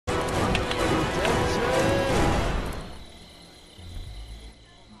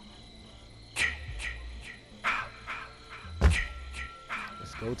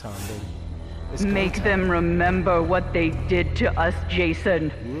Go time, baby. It's Make go them time. remember what they did to us,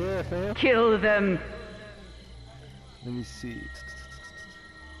 Jason. Yeah, fam. Kill them. Let me see.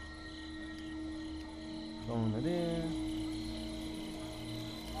 Phone it in.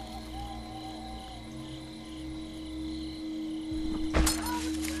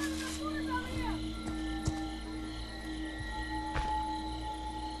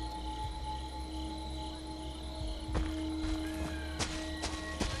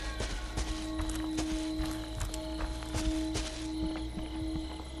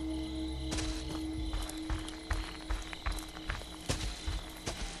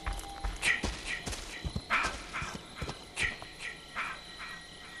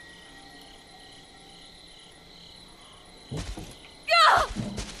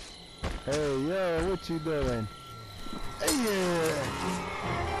 Hey, yo, what you doing? Hey, yeah.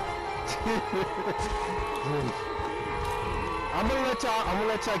 I'm gonna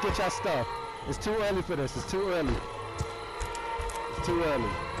let y'all get y'all stuff. It's too early for this. It's too early. It's too early.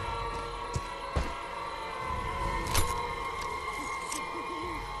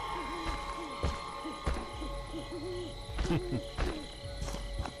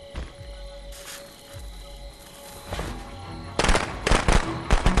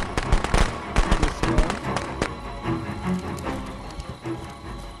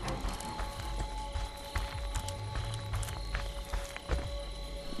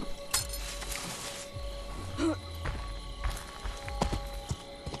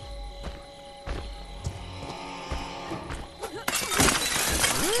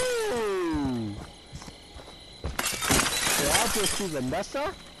 Just see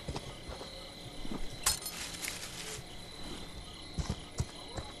Vanessa?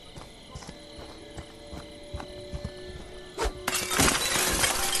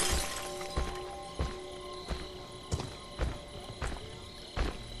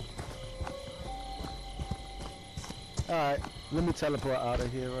 Alright, let me teleport out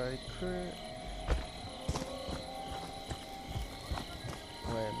of here right quick.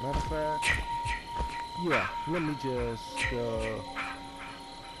 Wait, matter of fact. Yeah, let me just go.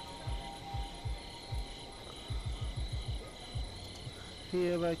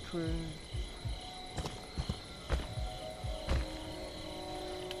 Here right quick.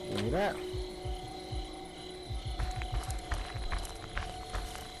 Give me that.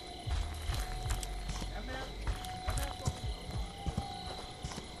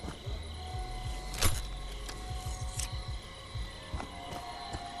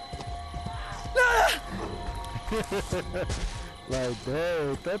 Like,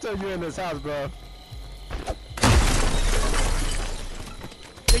 dude, that's how you in this house, bro.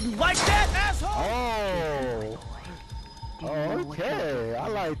 Did you like that, asshole? Oh, okay. I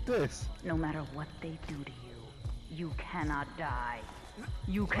like this. No matter what they do to you, you cannot die.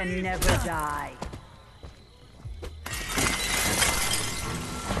 You can never die.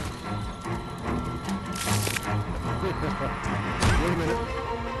 Wait a minute.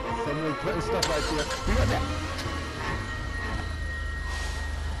 Someone putting stuff right there. You got that?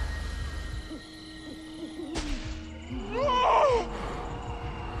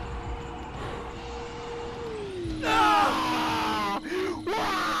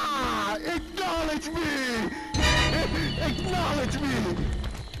 Acknowledge me! Acknowledge me!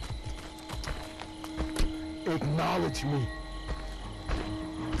 Acknowledge me!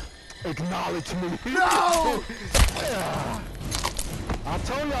 Acknowledge me! No! I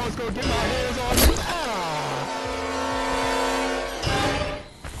told you I was gonna get my hands on you!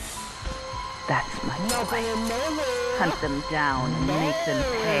 That's my Nothing in no Hunt them down and make them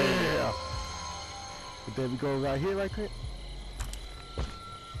pay. But there we go, right here, right quick.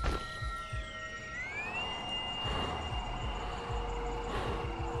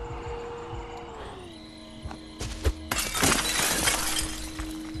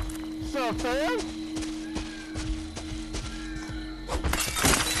 What's up, fam?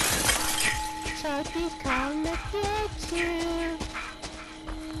 Chucky's come to get you.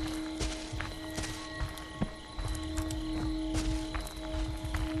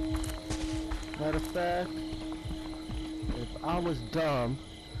 Matter of fact, if I was dumb,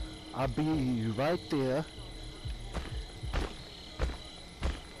 I'd be right there.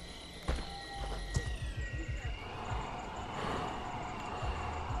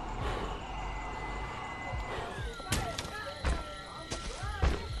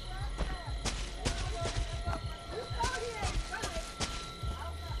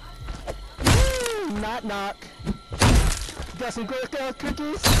 Knock knock. Got some Girl Scout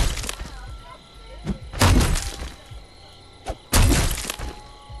cookies?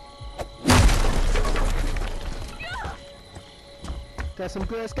 Got some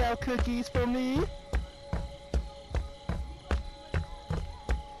Girl Scout cookies for me?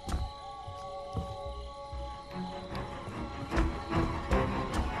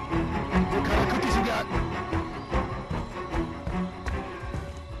 What kind of cookies you got?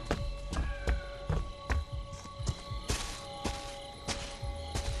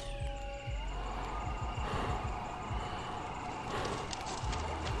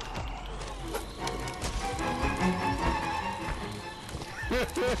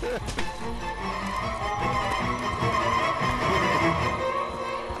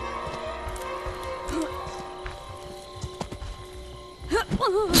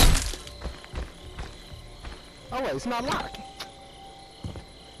 Oh wait, it's not locked.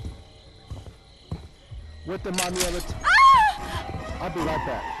 With the mommy of it. I'll be right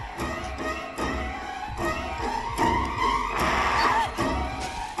back.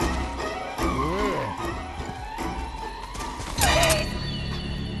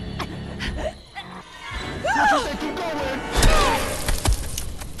 What you think you going?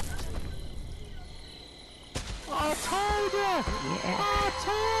 I told you! Yeah. I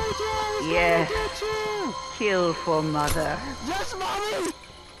told you I was Yeah. gonna get you! Kill for mother. Yes, mommy!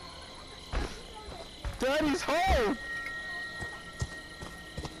 Daddy's home!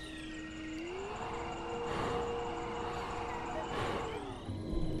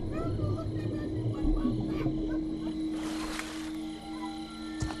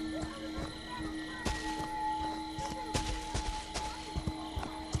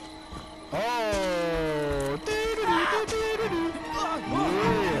 Oh! Doo-doo-doo-doo-doo-doo.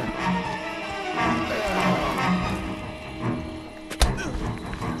 Yeah!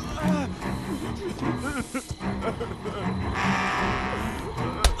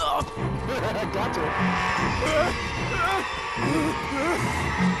 Gotcha.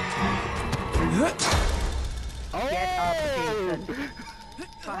 Get up, Oh! Jason.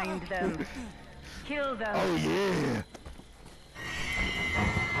 Find them. Kill them. Oh yeah!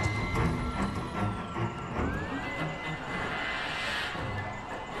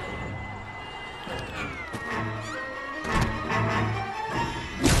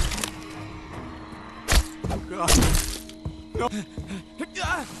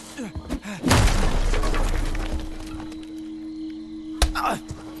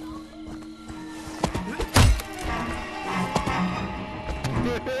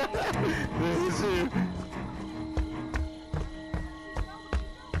 This is it.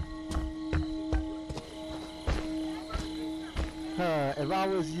 If I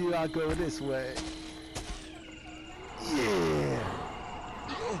was you, I'd go this way. Yeah!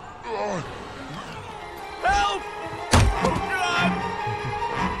 Help!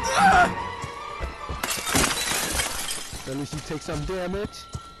 At least you take some damage.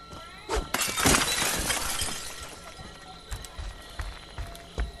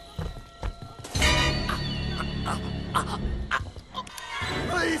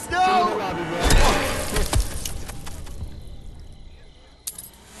 Please, Get in the no! lobby, bro.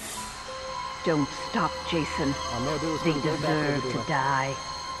 Don't stop, Jason. I know there was They gonna go back deserve over to there. die.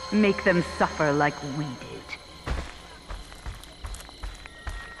 Make them suffer like we did.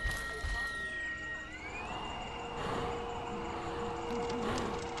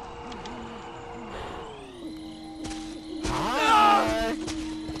 Hi!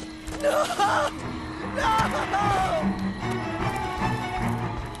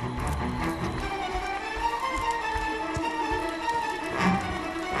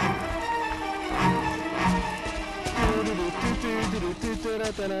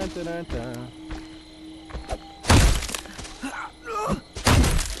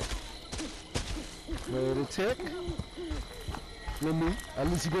 Ready to tick? Let me. At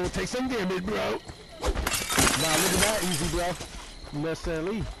least you gonna take some damage, bro. Nah, look at that easy, bro.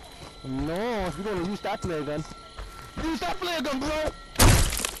 Necessarily. No, if you're gonna use that flare gun. Use that flare gun, bro!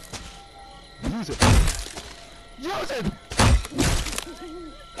 Use it. Use it!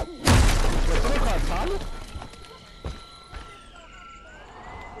 Wait, someone called Tommy?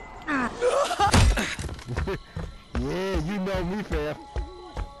 Yeah, you know me, fam.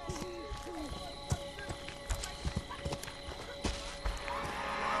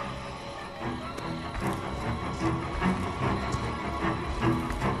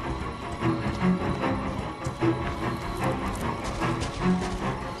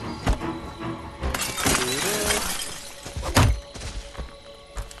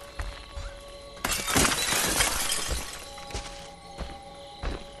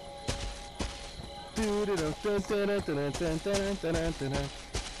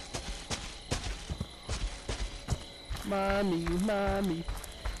 Mommy, mommy.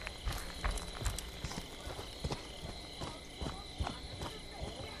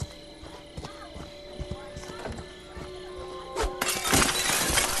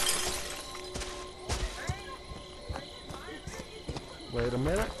 Wait a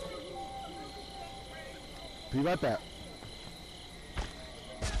minute. Be right back.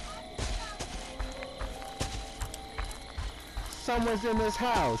 Someone's in this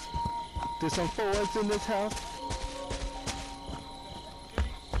house. There's some forwards in this house.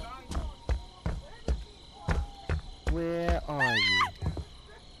 Where are you?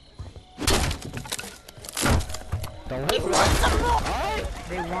 Don't hit me. Alright.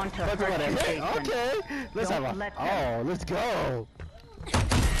 They want to That's what hurt I you, hit. Jason. Okay. Let's Don't have a. let them. Oh, let's go.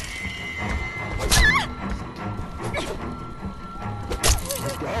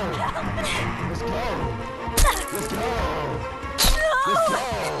 Let's go. Let's go. Let's go. Let's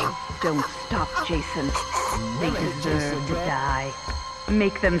go. Don't stop, Jason. They Never hit deserve Jason, to bro. die.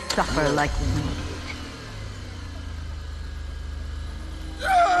 Make them suffer like we did.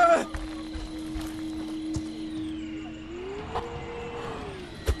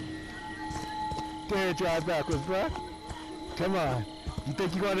 Go ahead, drive backwards, bro. Come on. You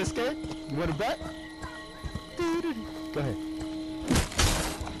think you're gonna escape? You want to bet? Go ahead.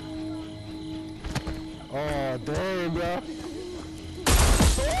 Oh, dang, bro.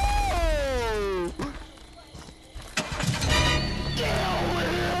 Oh! Get over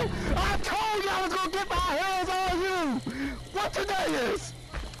here! I told you I was gonna get my hands on you! What today is?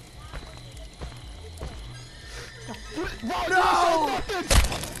 Bro, no!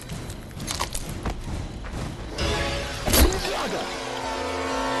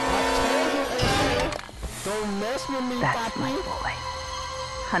 Don't mess with me, That's my Papi. boy.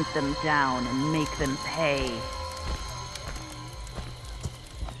 Hunt them down and make them pay.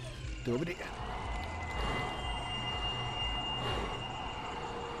 Do it again.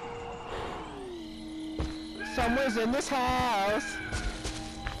 Someone's in this house.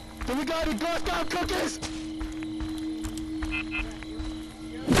 Do we got any Girl Scout cookies?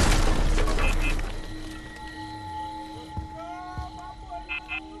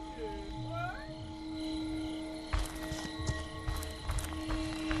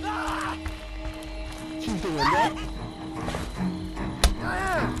 She's doing that.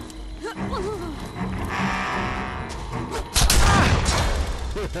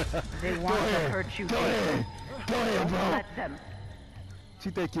 They want to hurt you, Go Jason. ahead. Go ahead, Don't bro. let them. What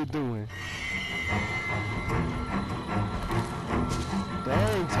you think you're doing?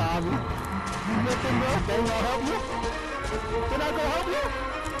 Dang, Tommy. You nothing, bro? They ain't gonna help you? They're not gonna help you?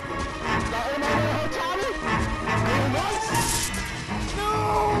 Now, am I gonna help Tommy? Going once?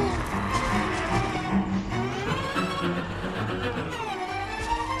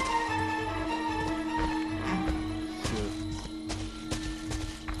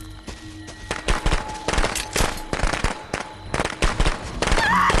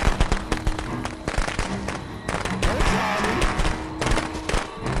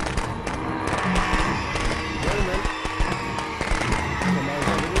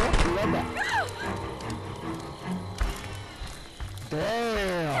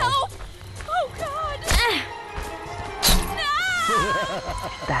 Damn! Help! Oh God!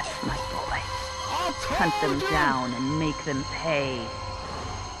 That's my boy. I Hunt them told you! down and make them pay.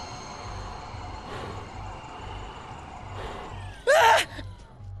 Where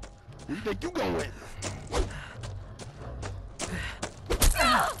you think you going?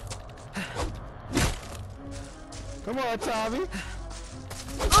 Come on, Tommy.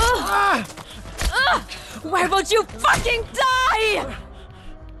 Why won't you fucking die?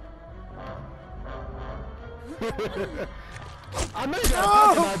 I know you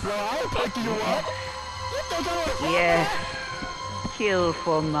got a tonight, bro. I ain't picking you up. You think I want to Yes. Kill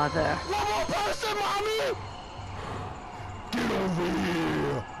for mother. one more person, mommy? Get over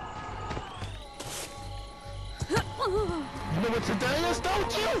here. You know what today is,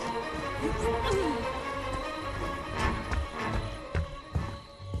 don't you?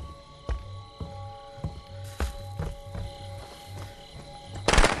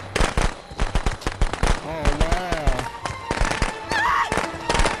 Oh, wow.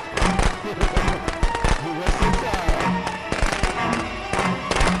 You wasted time.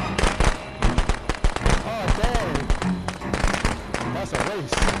 Oh, dang. That's a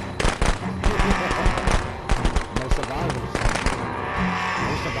race. No survivors.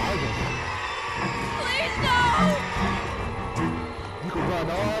 No survivors. Please no! You can run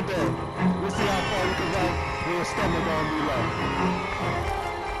all day. We'll see how far you can run when your stomach gonna be low.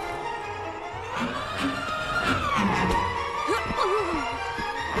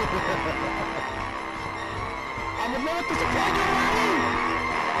 I'm gonna let this attack you,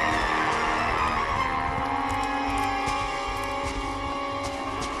 mommy!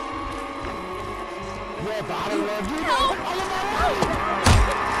 Yeah, but I don't love you. Help! I love my mommy!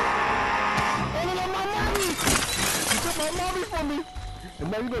 I love my mommy! You took my mommy from me!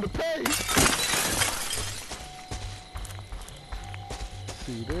 Now you're gonna pay.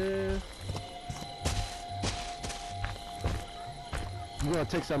 See this. You gonna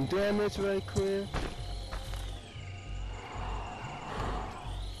take some damage right quick.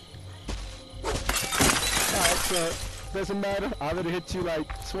 Alright, so doesn't matter. I already hit you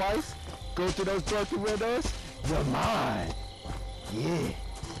like twice. Go through those broken windows. You're mine. Yeah.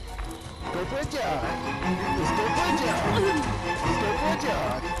 Go for a jog. Let's go for a jog. Let's go for a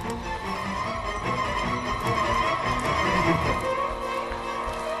jog.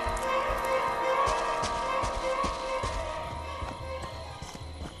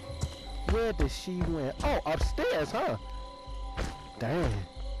 Where did she went? Oh, upstairs, huh? Damn.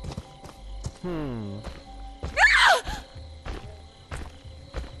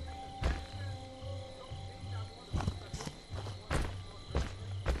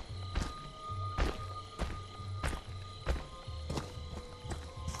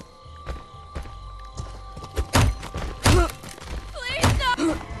 Please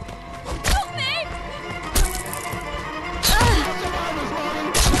no! Help me!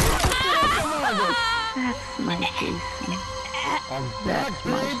 That's my Jason. I'm back, That's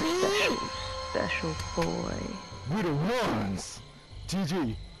my baby! special boy. We the ones!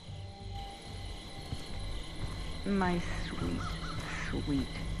 GG. My sweet, sweet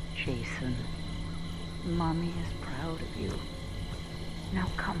Jason. Mommy is proud of you. Now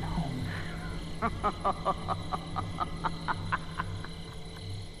come home.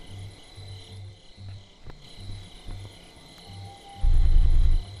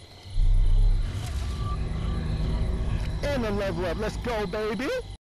 And a level up. Let's go, baby!